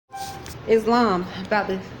Islam. About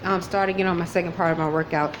to start again on my second part of my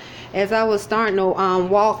workout. As I was starting to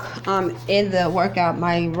walk in the workout,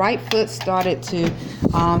 my right foot started to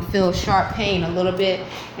feel sharp pain a little bit,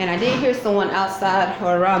 and I did hear someone outside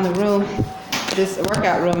or around the room, this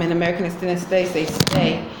workout room in American Extended Stay, say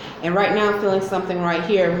stay. And right now I'm feeling something right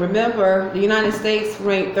here. Remember, the United States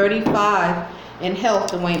ranked 35 in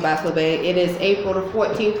health in Arrington-Bey. It is April the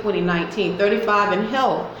 14th, 2019. 35 in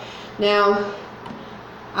health. Now,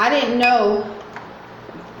 I didn't know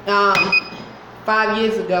 5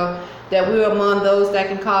 years ago that we were among those that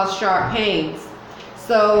can cause sharp pains.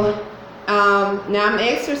 So now I'm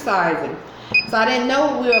exercising. So I didn't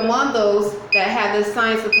know we were among those that have this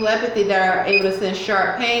science of telepathy that are able to send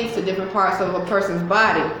sharp pains to different parts of a person's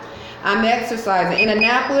body. I'm exercising. In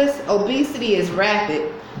Annapolis, obesity is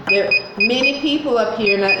rapid. Many people up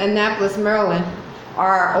here in Annapolis, Maryland,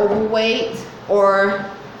 are overweight or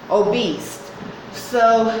obese.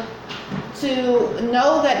 So to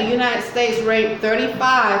know that the United States ranked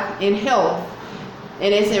 35 in health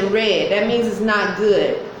and it's in red, that means it's not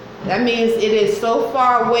good. That means it is so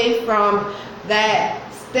far away from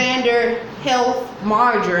that standard health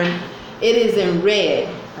margin, it is in red,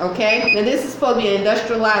 okay? And this is supposed to be an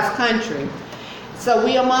industrialized country. So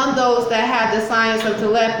we among those that have the science of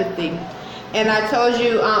telepathy. And I told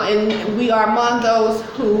you, and we are among those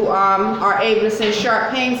who are able to send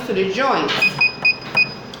sharp pains to the joints.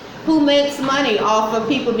 Who makes money off of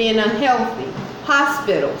people being unhealthy?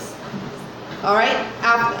 Hospitals. All right?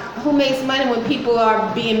 Who makes money when people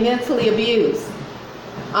are being mentally abused?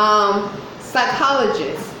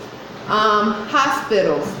 Psychologists.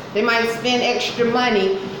 Hospitals. They might spend extra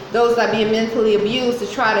money, those that are being mentally abused, to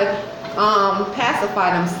try to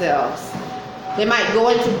pacify themselves. They might go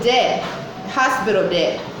into debt, hospital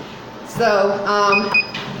debt. So,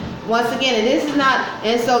 once again, and this is not,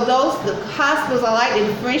 and so the hospitals, I like to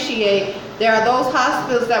differentiate. There are those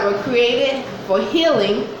hospitals that were created for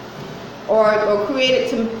healing or created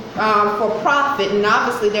to for profit, and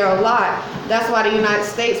obviously there are a lot. That's why the United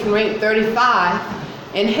States ranked 35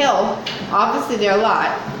 in health. Obviously there are a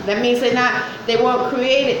lot. That means they weren't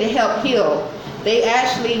created to help heal. They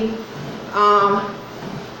actually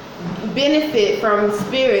benefit from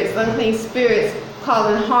spirits, unclean spirits,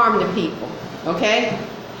 causing harm to people. Okay?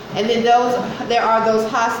 And then there are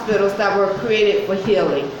those hospitals that were created for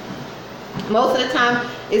healing. Most of the time,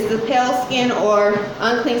 it's the pale skin or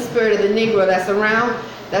unclean spirit of the Negro that's around.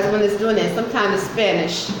 That's when it's doing it. Sometimes it's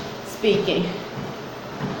Spanish speaking.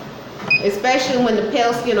 Especially when the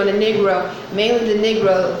pale skin or the Negro, mainly the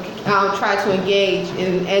Negro, try to engage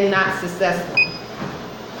and not successful.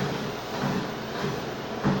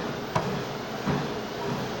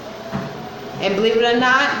 And believe it or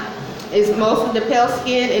not, it's most of the pale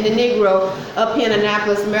skin and the Negro up here in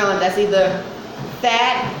Annapolis, Maryland, that's either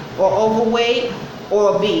fat or overweight or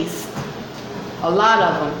obese. A lot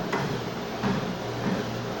of them.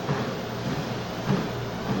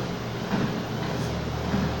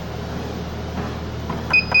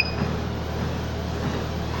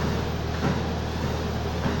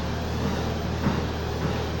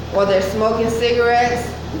 Or they're smoking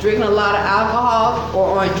cigarettes, drinking a lot of alcohol,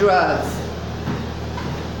 or on drugs.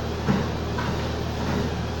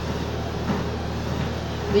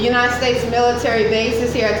 The United States military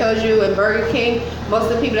bases here, I told you, in Burger King. Most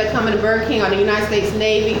of the people that come into Burger King are the United States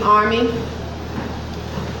Navy, Army.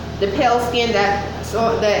 The pale skin that's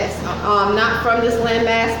not from this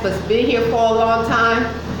landmass, but's been here for a long time.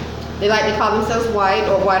 They like to call themselves white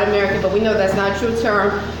or white American, but we know that's not a true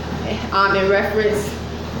term in reference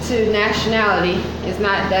to nationality.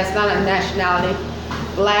 That's not a nationality.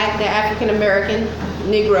 Black, the African American,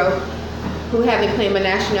 Negro, who haven't claimed a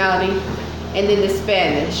nationality. And then the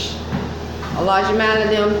Spanish. A large amount of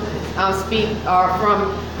them are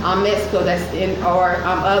from Mexico, or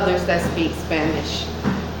others that speak Spanish.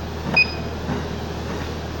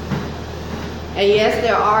 And yes,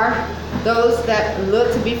 there are those that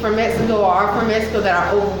look to be from Mexico or are from Mexico that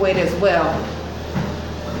are overweight as well.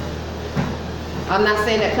 I'm not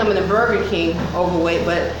saying that coming to Burger King overweight,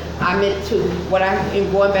 but I meant to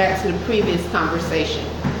going back to the previous conversation,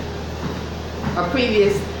 or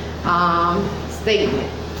previous statement,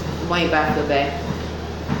 Arrington-Bey.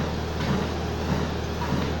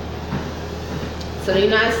 So the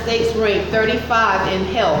United States ranked 35 in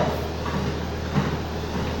health.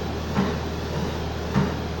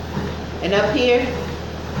 And up here,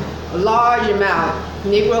 a large amount,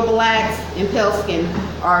 Negro, blacks, and pale skin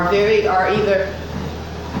are either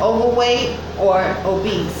overweight or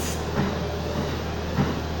obese.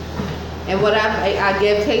 And what I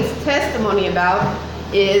give testimony about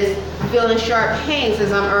is feeling sharp pains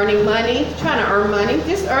as I'm earning money, trying to earn money,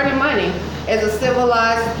 just earning money. As a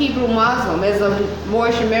civilized Hebrew Muslim, as a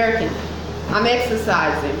Moorish American, I'm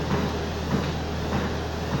exercising.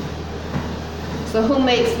 So who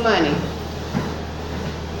makes money?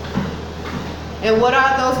 And what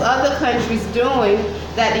are those other countries doing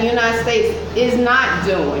that the United States is not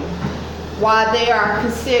doing? Why they are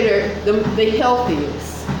considered the healthiest?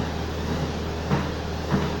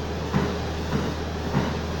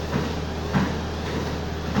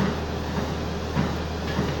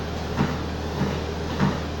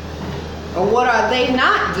 Or what are they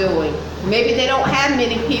not doing? Maybe they don't have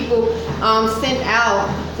many people sent out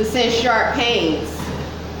to send sharp pains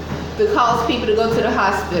to cause people to go to the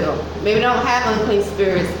hospital. Maybe they don't have unclean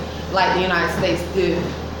spirits like the United States do.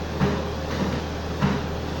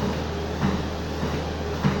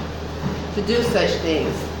 To do such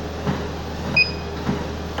things.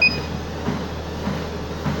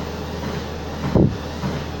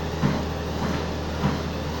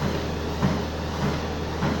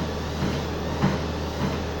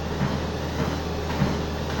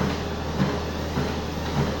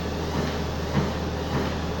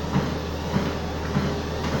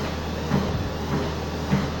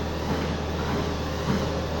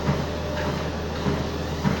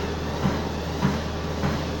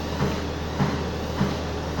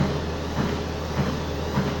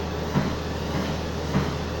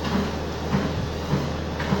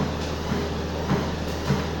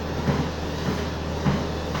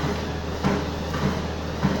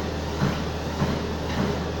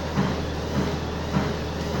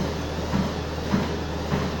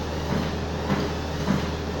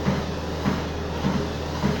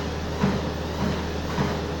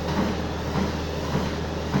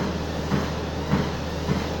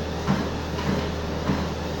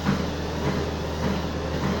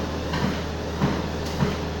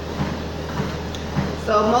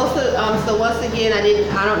 So once again,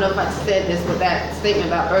 I don't know if I said this with that statement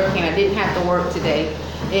about birth cane. I didn't have to work today.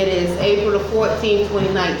 It is April the 14th,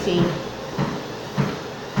 2019.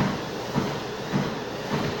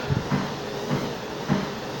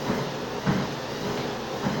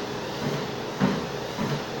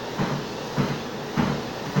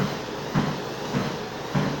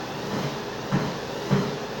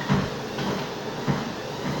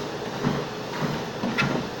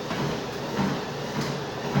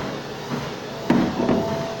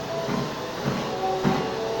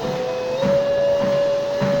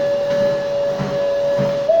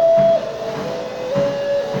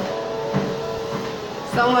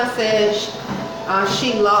 Someone said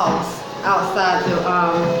she lost outside the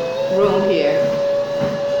room here.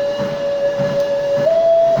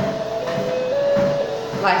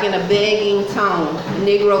 Like in a begging tone, a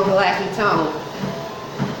Negro Blackie tone.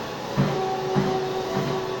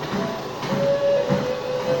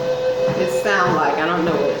 It sound like, I don't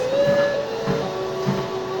know what it's from.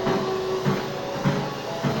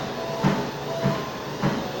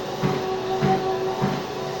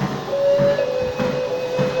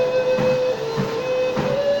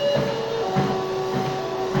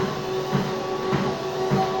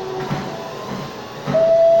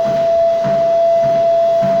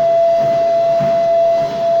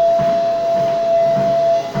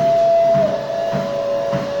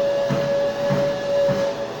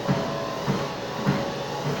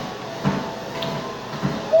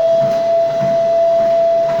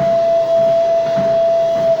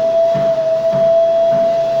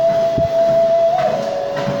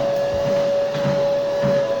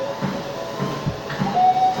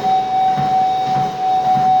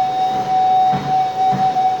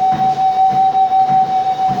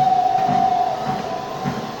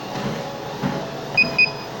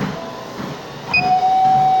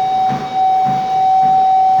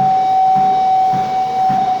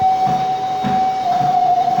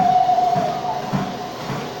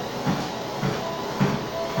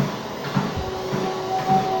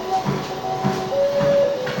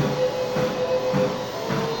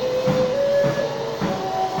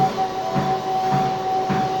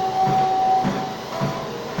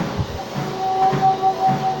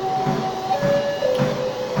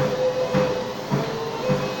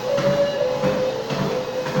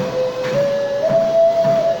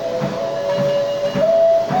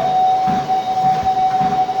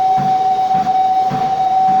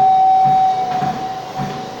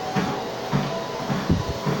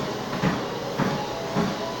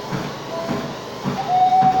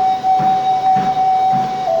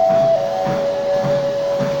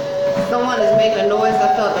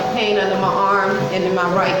 Under my arm and in my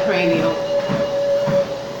right cranial.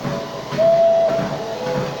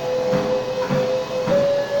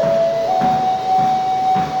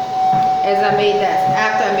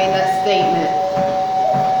 after I made that statement.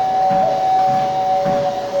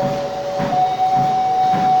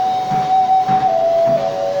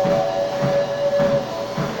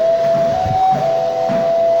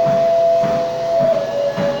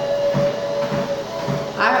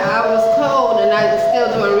 I was told, and I'm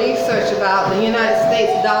still doing research about the United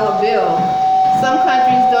States dollar bill. Some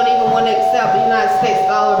countries don't even want to accept the United States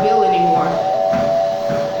dollar bill anymore.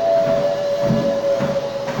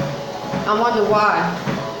 I wonder why.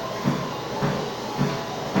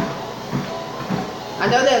 I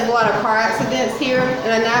know there's a lot of car accidents here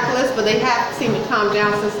in Annapolis, but they have seemed to calm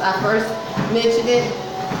down since I first mentioned it.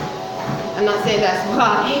 I'm not saying that's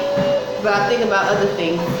why, but I think about other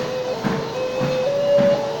things.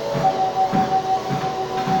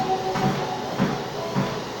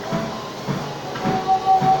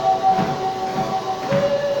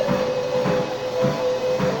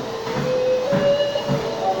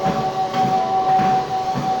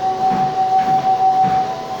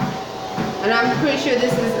 And I'm pretty sure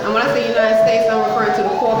this is, when I say United States, I'm referring to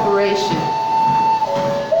the corporation.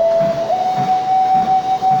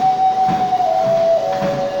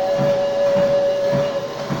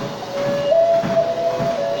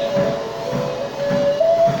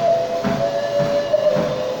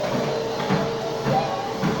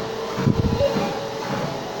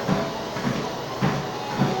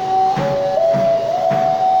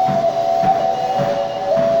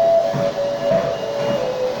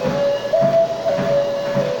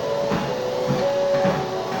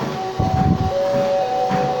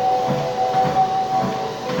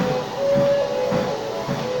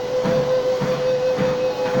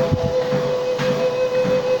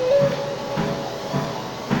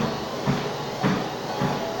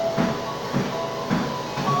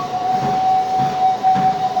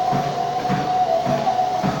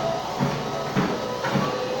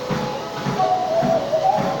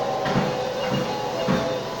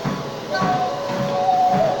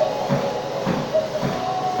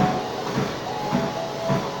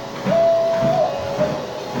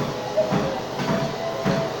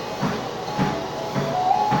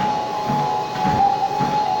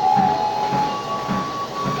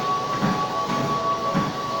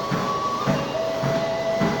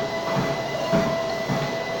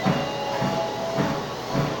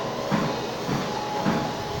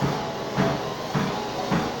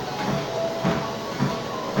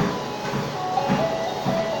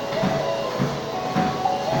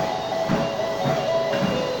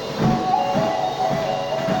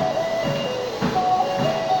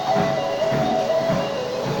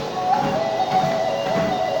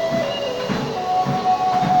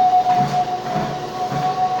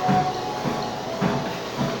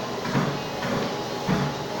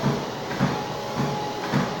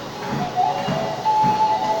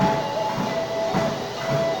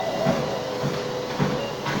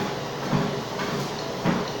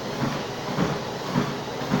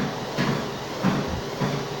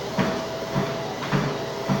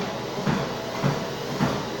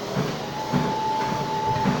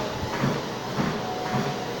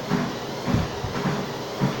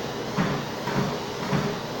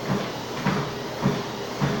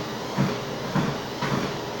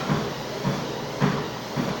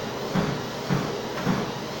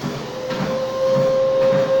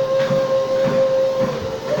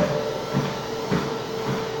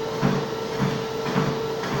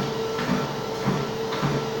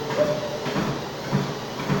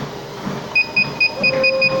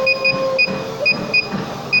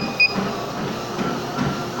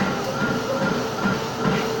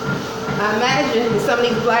 I imagine some of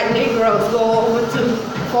these black Negroes go over to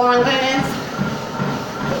foreign lands,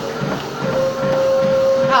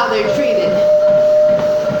 how they're treated.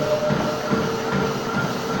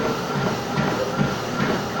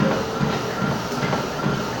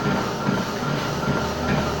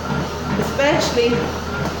 Especially,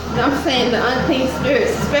 I'm saying the unclean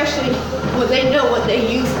spirits, especially when they know what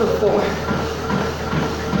they used them for.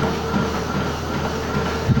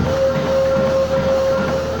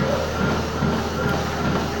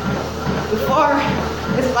 Before,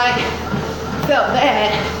 it's like, felt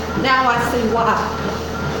bad. Now I see why.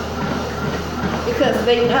 Because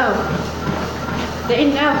they know.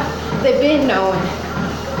 They know. They've been knowing.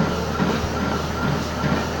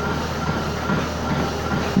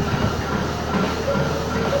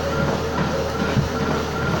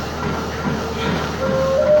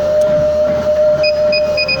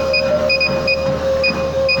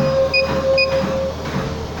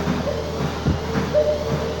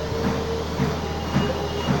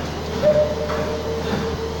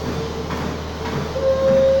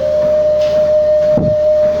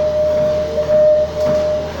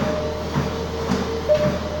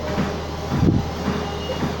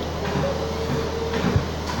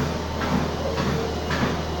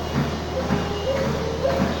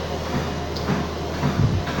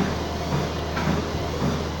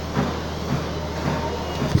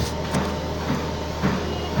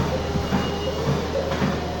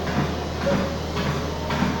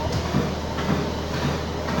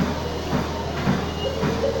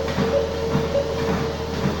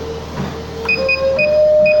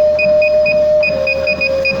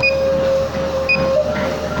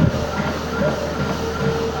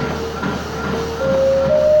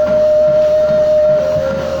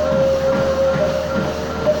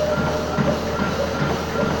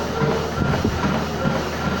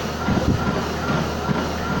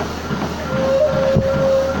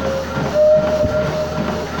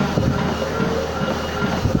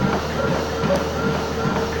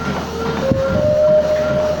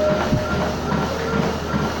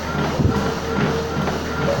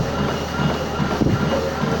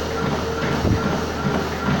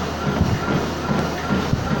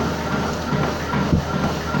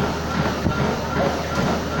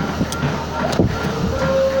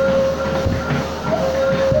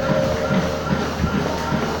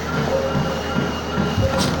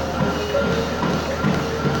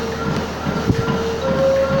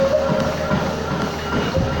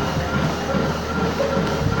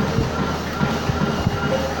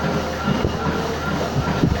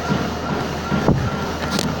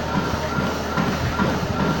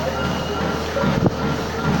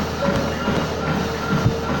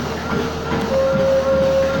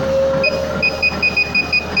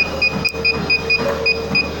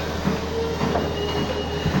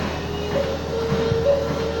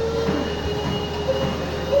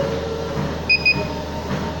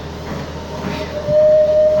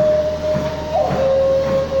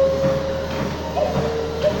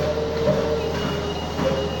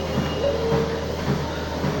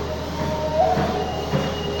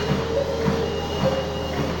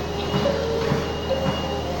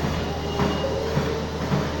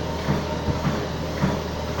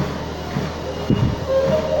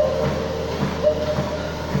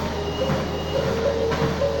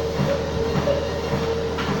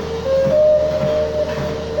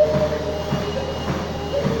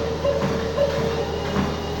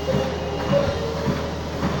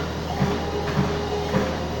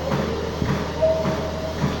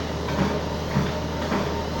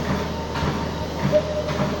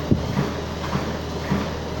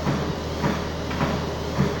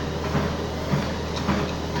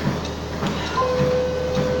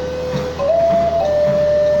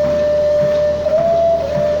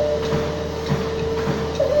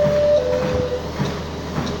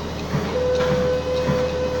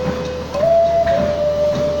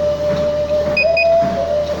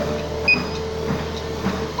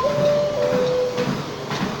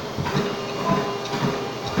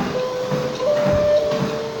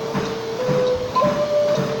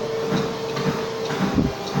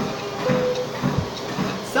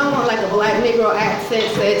 sound like a black Negro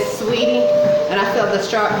accent, said sweetie, and I felt the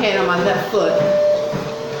sharp pain on my left foot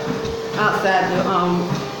outside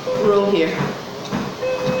the room here.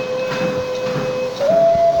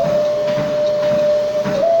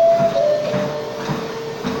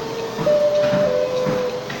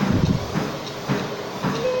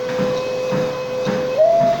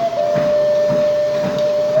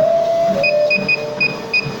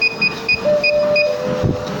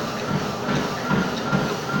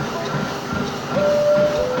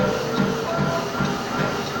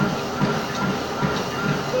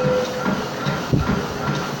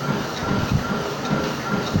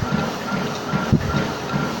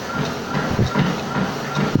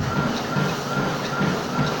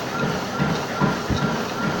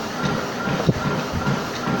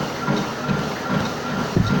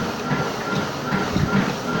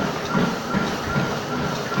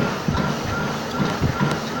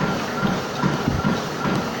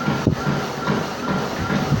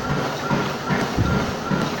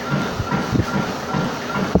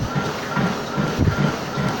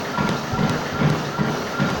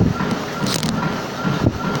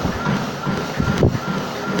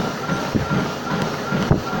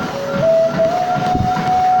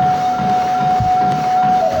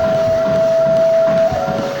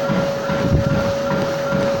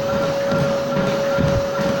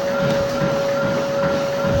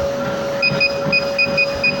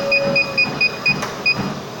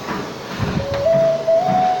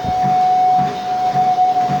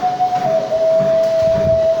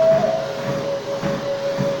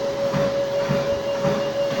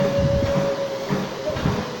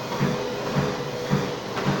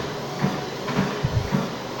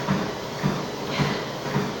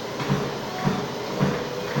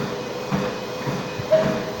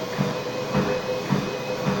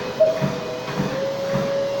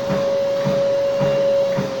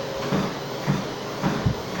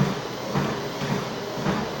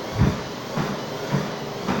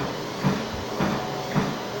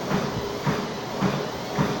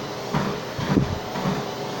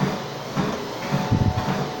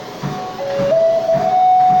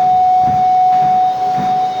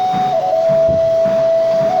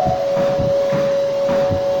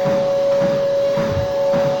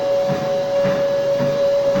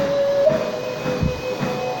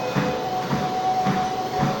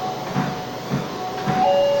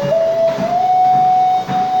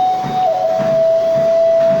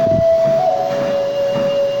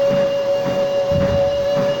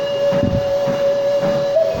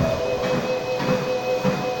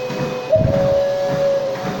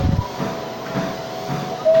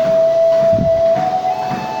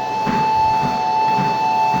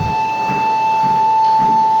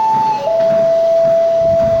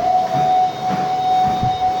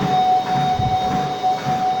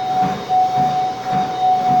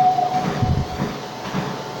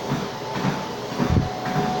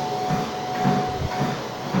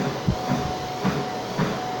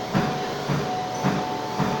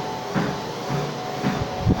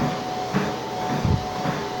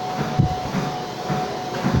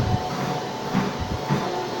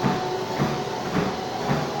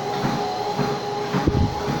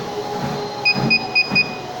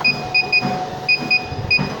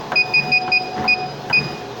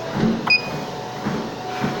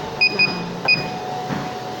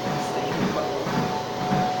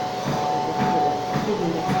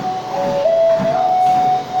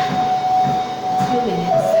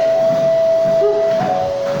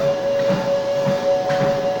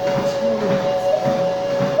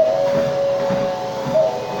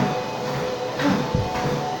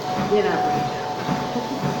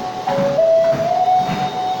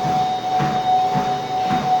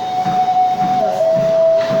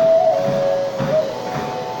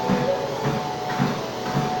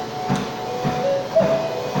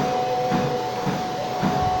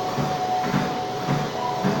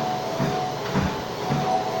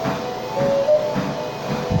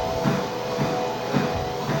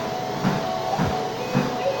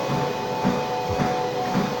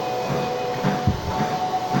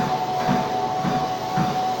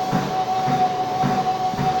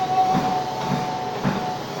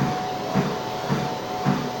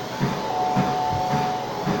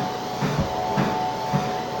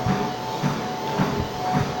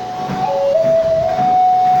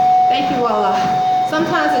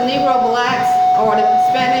 Sometimes the Negro blacks or the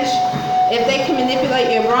Spanish, if they can manipulate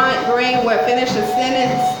your brain where finish a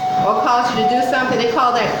sentence or cause you to do something, they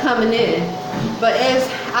call that coming in. But as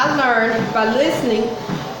I learned by listening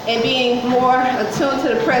and being more attuned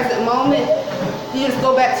to the present moment, you just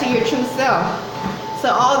go back to your true self. So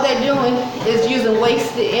all they're doing is using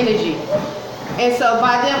wasted energy. And so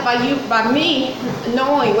by me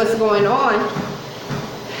knowing what's going on,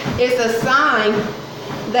 it's a sign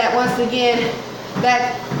that once again,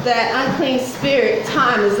 that unclean spirit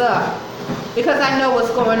time is up. Because I know what's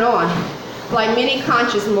going on, like many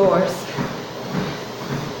conscious Moors.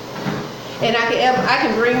 And I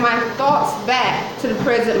can bring my thoughts back to the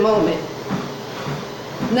present moment.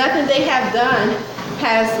 Nothing they have done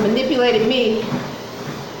has manipulated me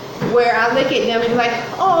where I look at them and be like,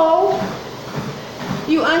 oh,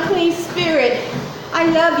 you unclean spirit, I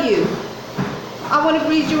love you. I want to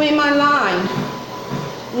breathe you in my line.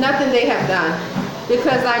 Nothing they have done,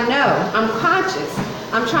 because I know, I'm conscious.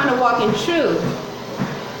 I'm trying to walk in truth.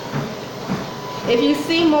 If you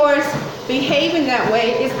see Moors behaving that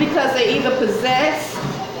way, it's because they either possess,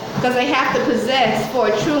 because they have to possess for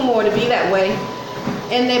a true Moor to be that way,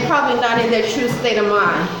 and they're probably not in their true state of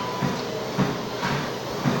mind.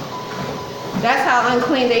 That's how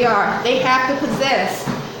unclean they are. They have to possess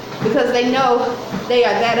because they know they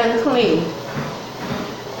are that unclean.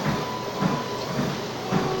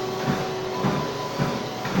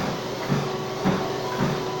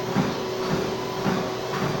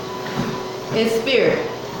 In spirit,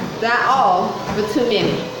 not all, but too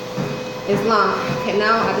many. Islam. Okay,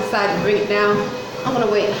 now I decided to bring it down. I'm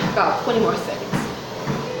gonna wait about 20 more seconds.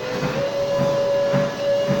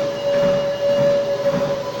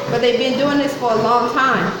 But they've been doing this for a long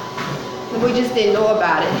time, and we just didn't know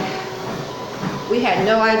about it. We had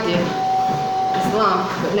no idea. Islam.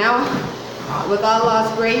 But now, with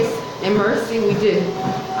Allah's grace and mercy, we do.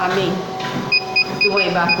 I mean, you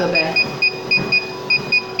ain't about to feel bad.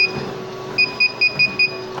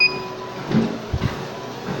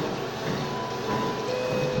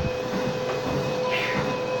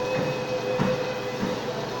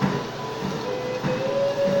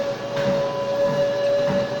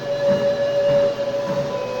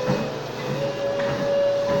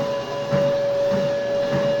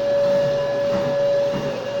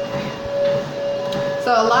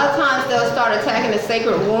 So a lot of times they'll start attacking the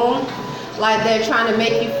sacred womb, like they're trying to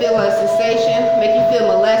make you feel a sensation, make you feel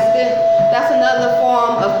molested. That's another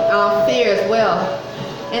form of fear as well.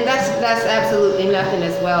 And that's absolutely nothing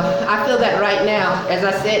as well. I feel that right now, as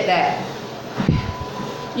I said that.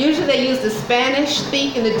 Usually they use the Spanish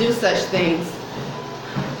speaking to do such things.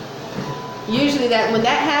 Usually when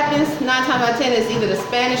that happens, 9 times out of 10, it's either the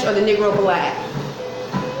Spanish or the Negro black.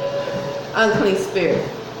 Unclean spirit.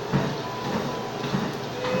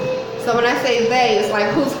 So when I say they, it's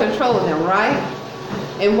like who's controlling them, right?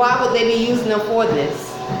 And why would they be using them for this?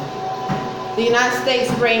 The United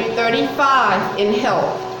States ranked 35 in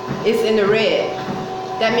health. It's in the red.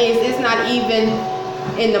 That means it's not even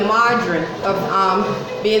in the margin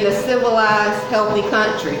of being a civilized, healthy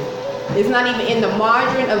country. It's not even in the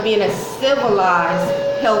margin of being a civilized,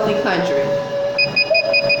 healthy country.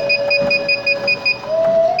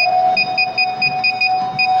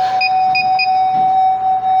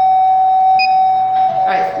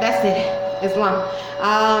 All right, that's it. Islam.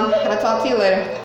 I'll talk to you later.